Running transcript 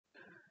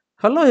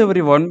Hello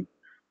everyone.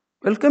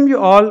 Welcome you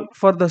all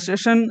for the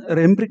session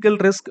Empirical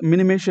Risk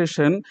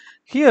Minimization.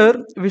 Here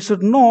we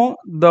should know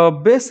the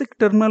basic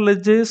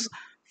terminologies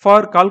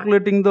for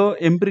calculating the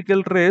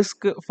empirical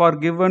risk for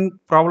given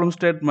problem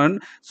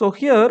statement. So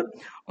here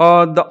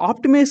the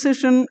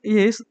optimization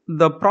is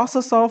the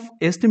process of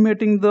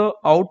estimating the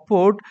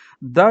output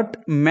that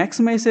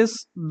maximizes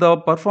the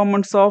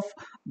performance of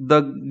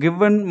the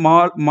given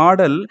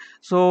model.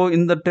 So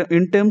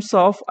in terms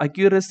of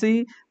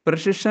accuracy,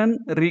 precision,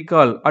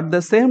 recall. At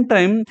the same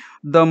time,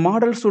 the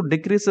model should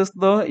decreases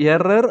the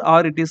error,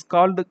 or it is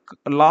called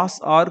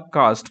loss or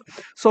cost.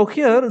 So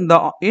here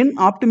the in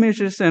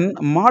optimization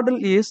model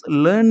is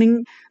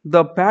learning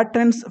the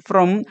patterns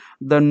from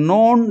the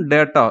known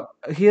data.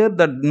 Here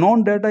the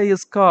known data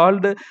is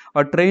called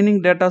a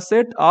training data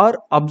set or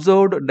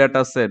observed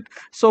data set.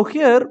 So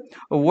here,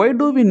 why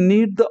do we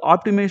need the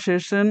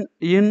optimization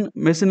in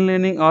machine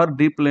learning or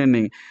deep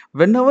learning?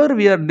 Whenever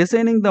we are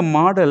designing the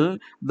model,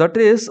 that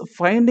is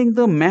finding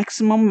the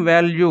maximum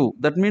value,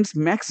 that means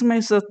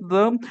maximizes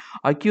the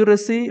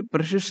accuracy,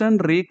 precision,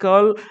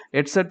 recall,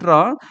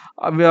 etc.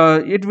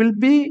 It will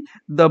be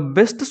the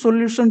best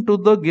solution to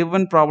the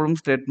given problem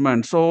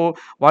statement. So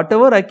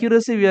whatever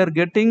accuracy we are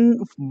getting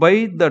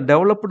by the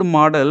developed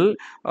model,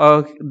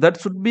 that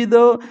should be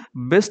the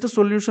best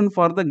solution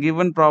for the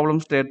given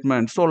problem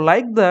statement. So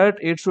like that,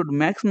 it should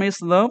maximize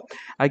the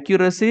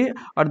accuracy.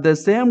 At the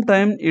same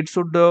time, it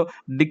should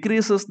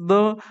decreases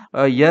the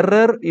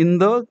error in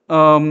the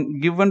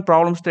given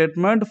problem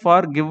statement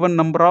for given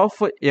number of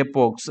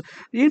epochs.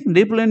 In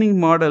deep learning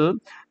model,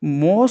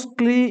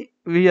 mostly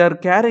we are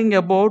caring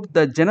about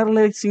the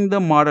generalizing the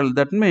model.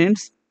 That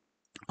means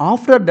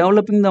after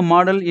developing the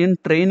model in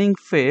training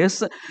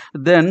phase,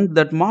 then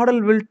that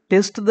model will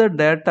test the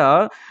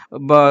data,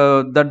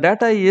 but the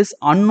data is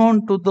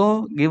unknown to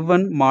the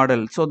given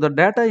model. So the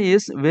data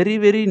is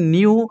very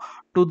new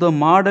to the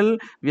model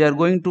we are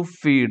going to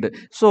feed.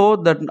 So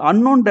that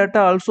unknown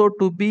data also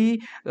to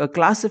be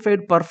classified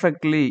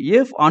perfectly.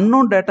 If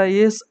unknown data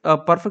is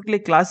perfectly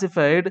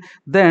classified,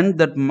 then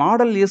that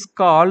model is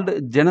called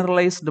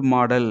generalized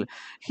model.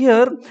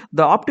 Here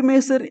the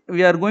optimizer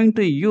we are going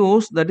to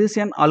use, that is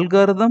an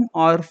algorithm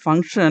or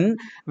function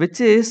which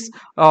is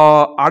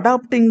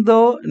adapting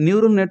the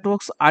neural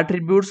networks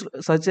attributes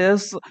such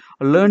as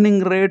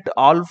learning rate,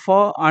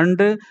 alpha,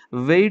 and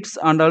weights,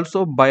 and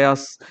also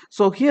bias.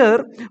 So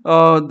here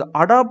the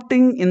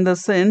adapting in the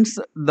sense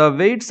the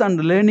weights and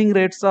learning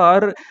rates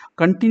are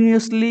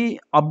continuously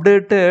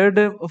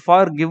updated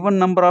for given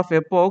number of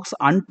epochs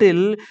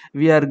until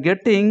we are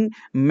getting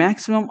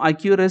maximum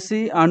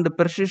accuracy and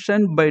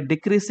precision by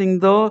decreasing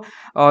the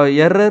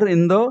error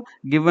in the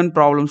given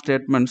problem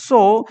statement.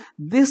 So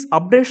this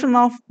updation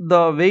of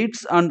the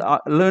weights and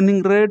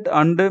learning rate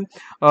and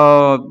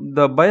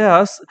the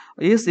bias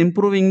is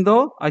improving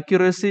the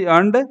accuracy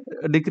and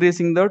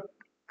decreasing the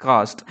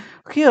cost.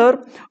 Here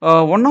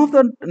one of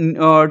the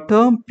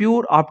term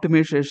pure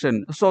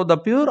optimization. So the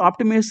pure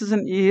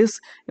optimization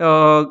is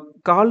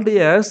called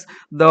as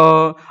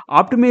the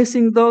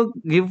optimizing the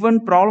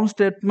given problem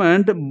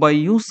statement by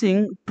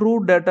using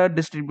true data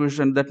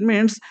distribution. That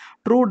means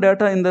true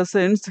data in the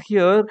sense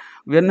here,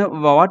 when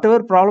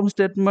whatever problem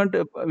statement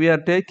we are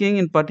taking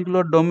in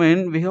particular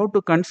domain, we have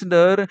to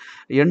consider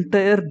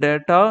entire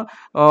data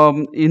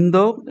in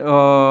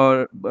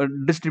the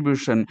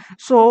distribution.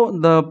 So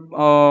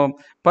the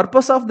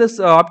purpose of this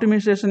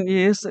optimization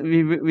is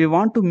we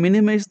want to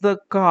minimize the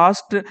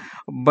cost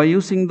by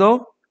using the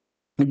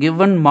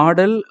given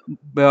model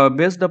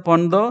based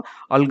upon the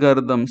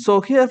algorithm.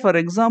 So here for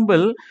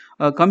example,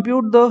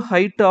 compute the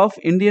height of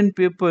Indian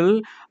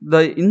people,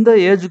 the in the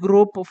age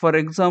group, for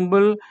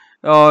example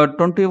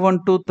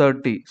 21 to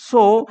 30.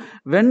 So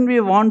when we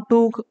want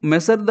to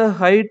measure the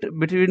height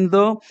between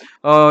the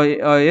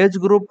age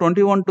group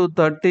 21 to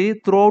 30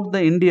 throughout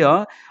the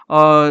India,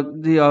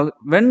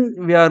 when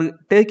we are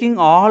taking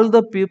all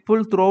the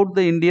people throughout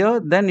the India,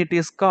 then it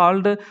is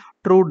called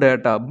true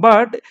data.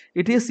 But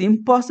it is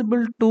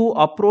impossible to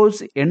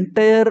approach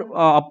entire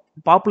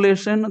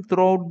population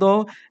throughout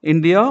the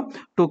India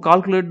to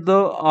calculate the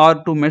or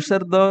to measure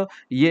the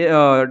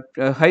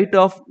height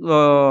of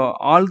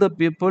all the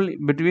people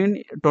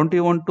between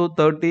 21 to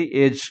 30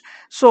 age.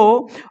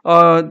 So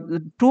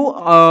to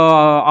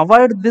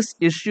avoid this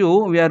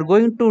issue, we are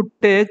going to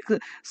take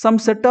some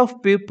set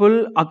of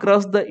people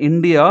across the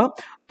India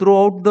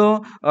throughout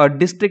the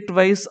district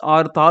wise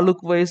or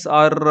taluk wise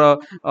or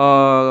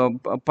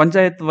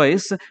panchayat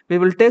wise. We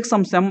will take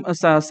some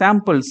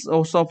samples.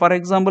 So for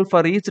example,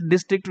 for each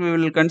district we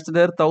will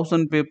consider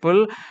 1,000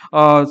 people.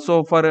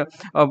 So for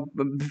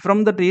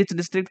from that each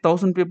district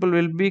 1,000 people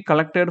will be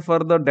collected for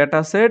the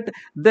data set.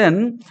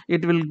 Then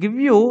it will give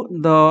you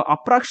the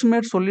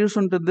approximate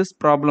solution to this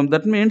problem.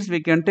 That means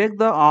we can take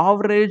the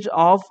average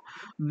of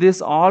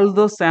this all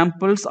the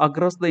samples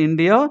across the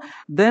India.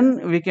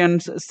 Then we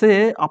can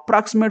say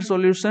approximate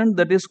solution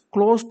that is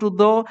close to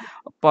the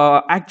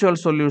actual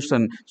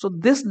solution. So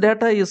this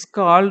data is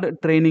called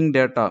training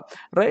data,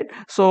 right?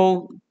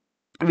 So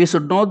we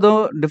should know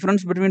the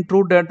difference between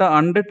true data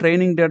and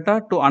training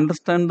data to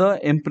understand the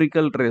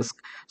empirical risk.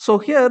 So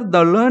here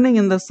the learning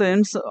in the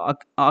sense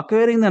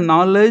acquiring the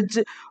knowledge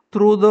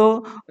through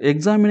the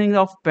examining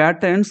of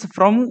patterns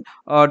from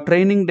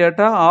training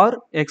data or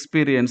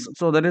experience,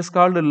 so that is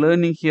called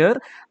learning here.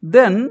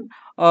 Then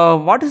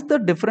what is the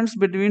difference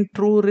between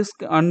true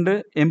risk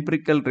and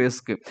empirical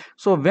risk?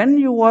 So when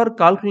you are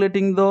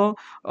calculating the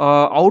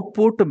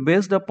output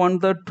based upon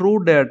the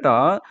true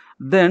data,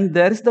 then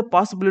there is the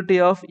possibility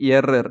of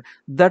error.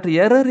 That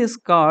error is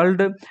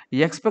called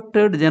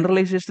expected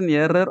generalization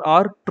error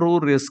or true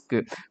risk.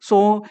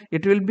 So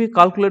it will be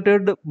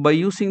calculated by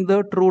using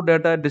the true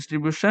data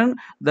distribution.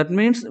 That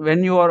means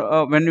when you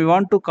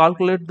want to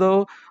calculate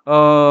the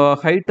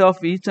height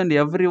of each and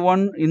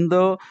everyone in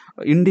the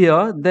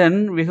India,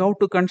 then we have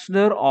to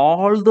consider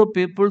all the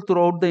people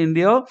throughout the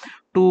India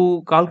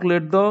to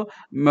calculate the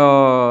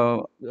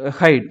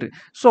height.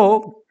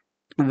 So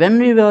when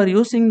we are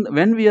using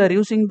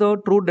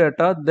the true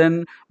data,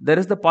 then there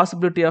is the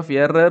possibility of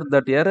error.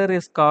 That error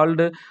is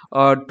called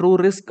true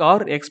risk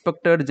or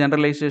expected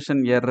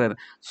generalization error.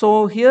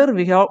 So here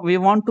we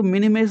want to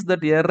minimize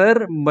that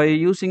error by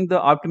using the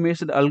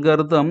optimized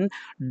algorithm.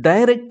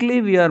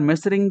 Directly we are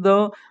measuring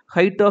the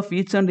height of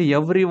each and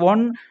every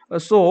one.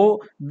 So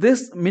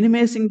this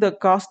minimizing the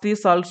cost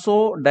is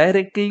also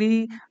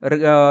directly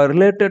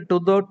related to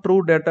the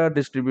true data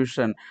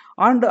distribution.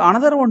 And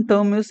another one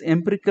term is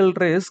empirical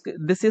risk.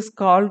 This is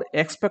called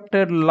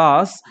expected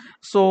loss.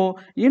 So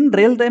in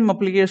real time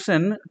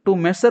application, to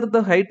measure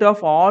the height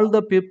of all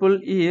the people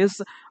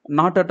is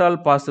not at all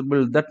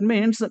possible. That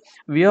means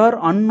we are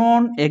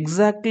unknown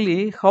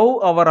exactly how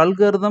our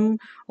algorithm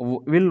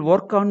will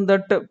work on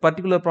that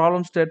particular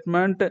problem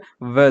statement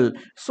well.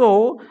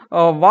 So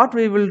what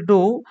we will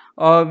do,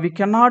 we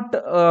cannot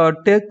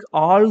take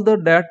all the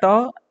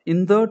data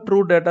in the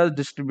true data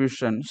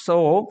distribution.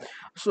 So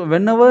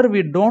whenever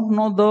we don't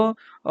know the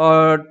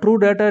true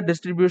data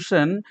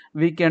distribution,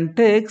 we can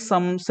take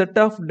some set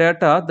of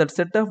data. That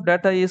set of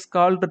data is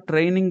called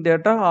training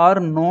data or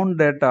known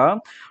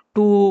data,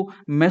 to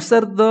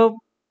measure the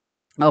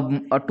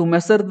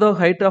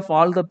height of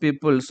all the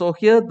people. So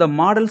here the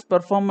model's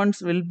performance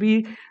will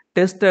be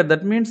tested.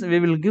 That means we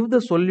will give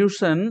the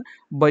solution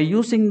by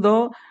using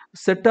the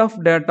set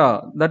of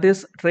data, that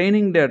is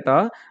training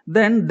data.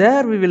 Then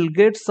there we will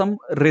get some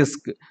risk,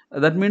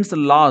 that means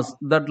loss.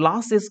 That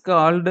loss is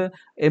called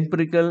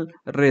empirical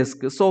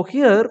risk. So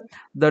here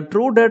the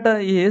true data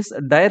is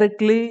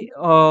directly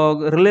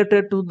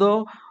related to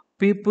the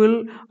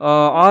people,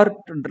 are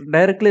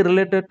directly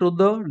related to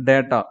the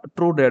data,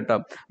 true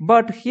data.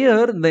 But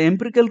here the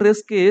empirical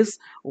risk is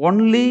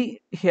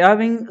only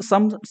having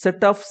some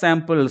set of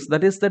samples,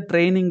 that is the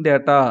training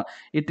data.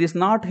 It is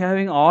not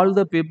having all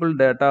the people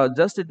data,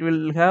 just it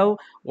will have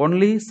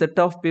only set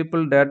of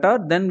people data.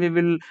 Then we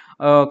will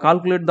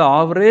calculate the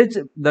average.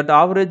 That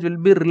average will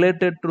be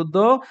related to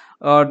the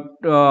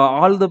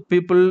all the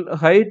people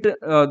height,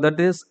 that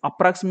is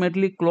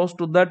approximately close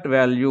to that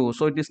value.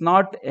 So it is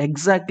not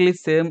exactly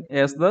same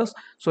as the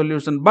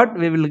solution, but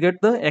we will get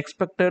the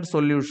expected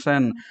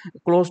solution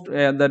close to,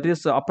 that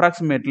is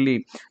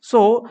approximately.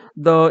 So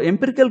the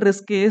empirical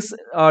risk is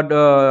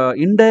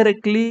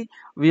indirectly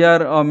we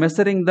are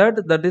measuring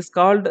that is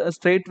called a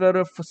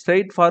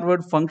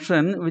straightforward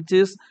function, which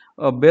is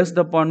based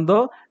upon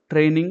the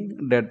training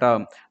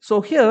data.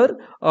 So here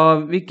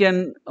we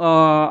can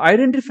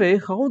identify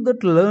how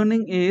that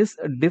learning is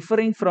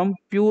differing from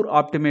pure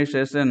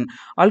optimization.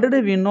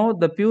 Already we know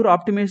the pure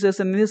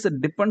optimization is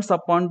depends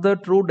upon the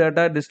true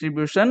data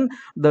distribution.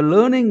 The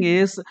learning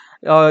is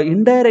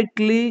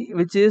indirectly,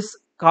 which is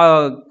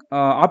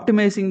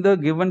optimizing the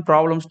given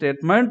problem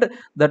statement.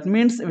 That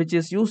means which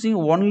is using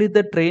only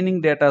the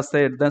training data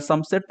set, then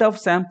some set of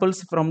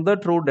samples from the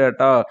true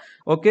data.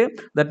 Okay,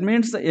 that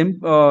means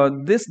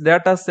this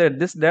data set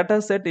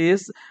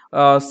is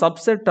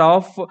subset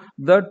of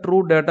the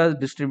true data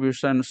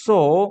distribution.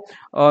 So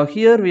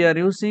here we are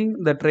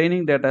using the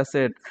training data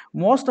set.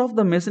 Most of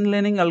the machine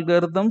learning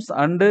algorithms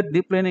and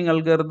deep learning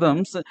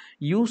algorithms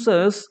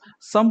uses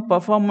some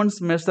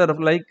performance measure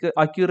like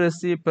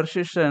accuracy,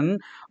 precision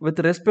with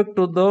respect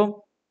to the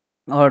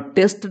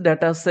test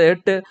data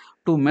set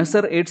to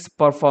measure its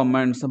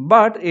performance.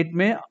 But it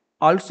may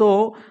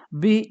also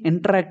be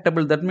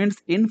interactable, that means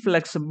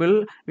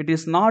inflexible. It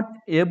is not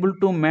able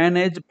to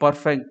manage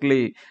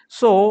perfectly.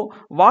 So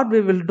what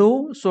we will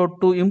do, so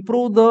to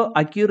improve the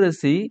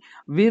accuracy,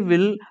 we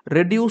will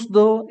reduce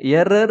the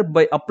error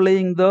by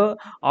applying the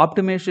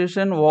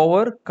optimization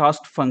over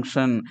cost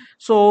function.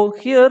 So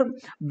here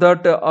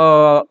that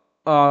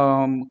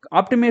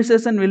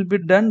optimization will be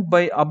done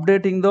by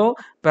updating the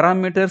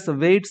parameters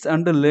weights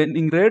and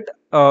learning rate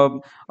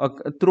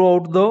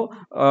throughout the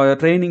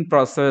training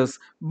process.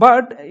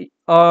 But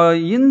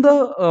in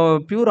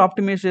the pure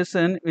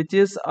optimization, which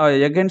is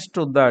against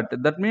to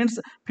that means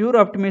pure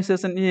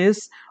optimization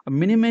is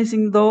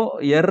minimizing the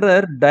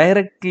error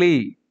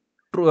directly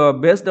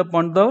based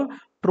upon the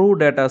true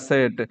data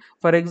set.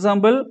 For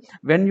example,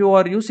 when you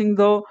are using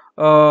the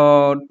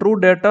true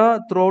data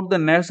throughout the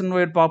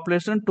nationwide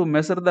population to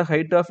measure the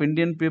height of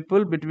Indian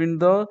people between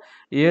the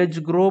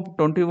age group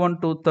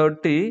 21 to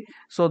 30.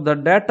 So the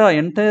data,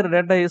 entire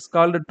data is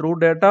called true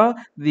data.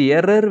 The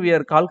error we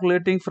are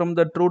calculating from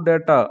the true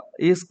data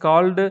is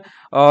called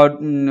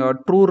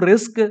true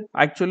risk.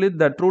 Actually,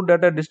 the true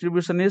data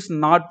distribution is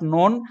not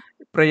known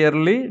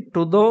priorly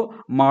to the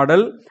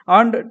model,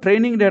 and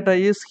training data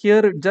is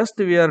here. Just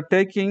we are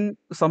taking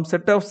some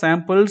set of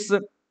samples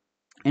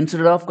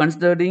instead of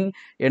considering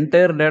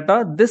entire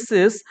data. This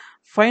is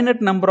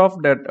finite number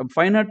of data,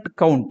 finite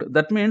count.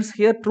 That means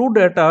here true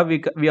data,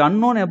 we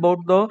unknown about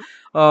the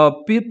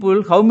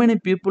people, how many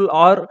people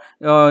are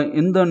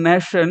in the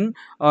nation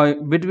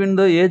between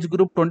the age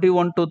group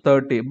 21 to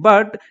 30.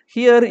 But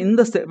here in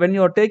the when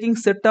you are taking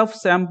set of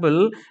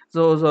sample,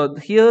 so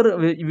here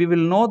we will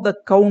know the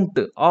count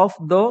of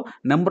the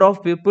number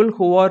of people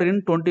who are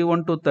in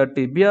 21 to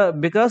 30,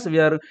 because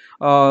uh,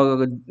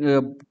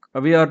 uh,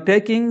 we are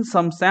taking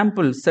some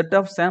samples, set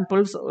of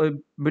samples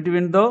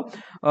between the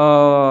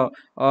uh,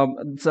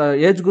 uh,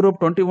 age group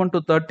 21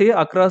 to 30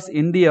 across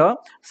India,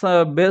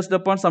 so based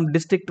upon some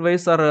district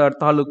wise or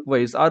taluk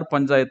wise or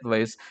panchayat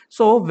wise.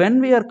 So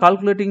when we are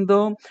calculating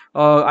the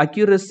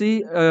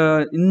accuracy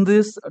in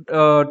this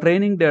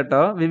training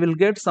data, we will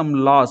get some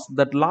loss.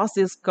 That loss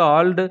is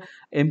called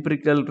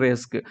empirical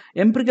risk.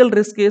 Empirical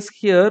risk is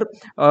here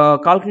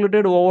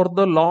calculated over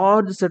the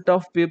large set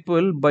of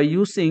people by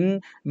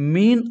using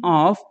mean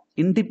of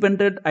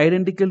independent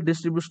identical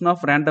distribution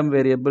of random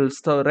variables.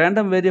 So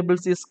random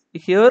variables is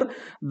here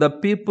the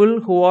people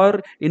who are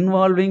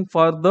involving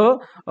for the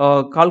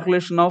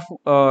calculation of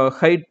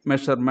height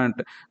measurement,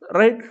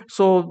 right?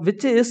 So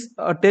which is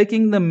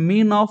taking the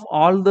mean of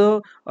all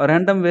the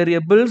random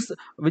variables,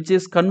 which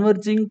is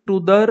converging to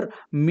their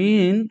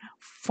mean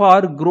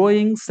for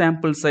growing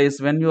sample size.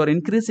 When you are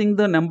increasing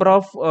the number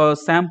of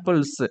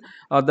samples,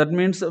 that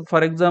means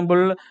for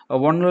example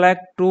 1 lakh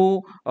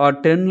to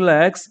 10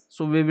 lakhs,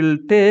 so we will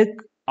take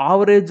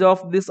average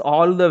of this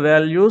all the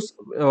values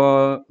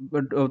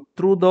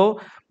through the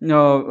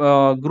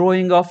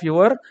growing of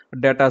your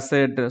data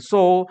set.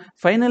 So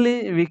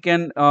finally we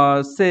can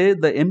say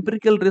the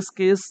empirical risk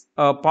is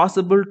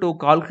possible to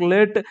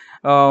calculate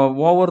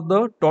over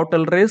the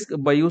total risk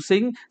by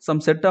using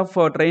some set of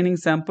training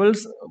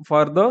samples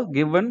for the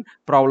given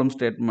problem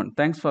statement.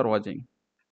 Thanks for watching.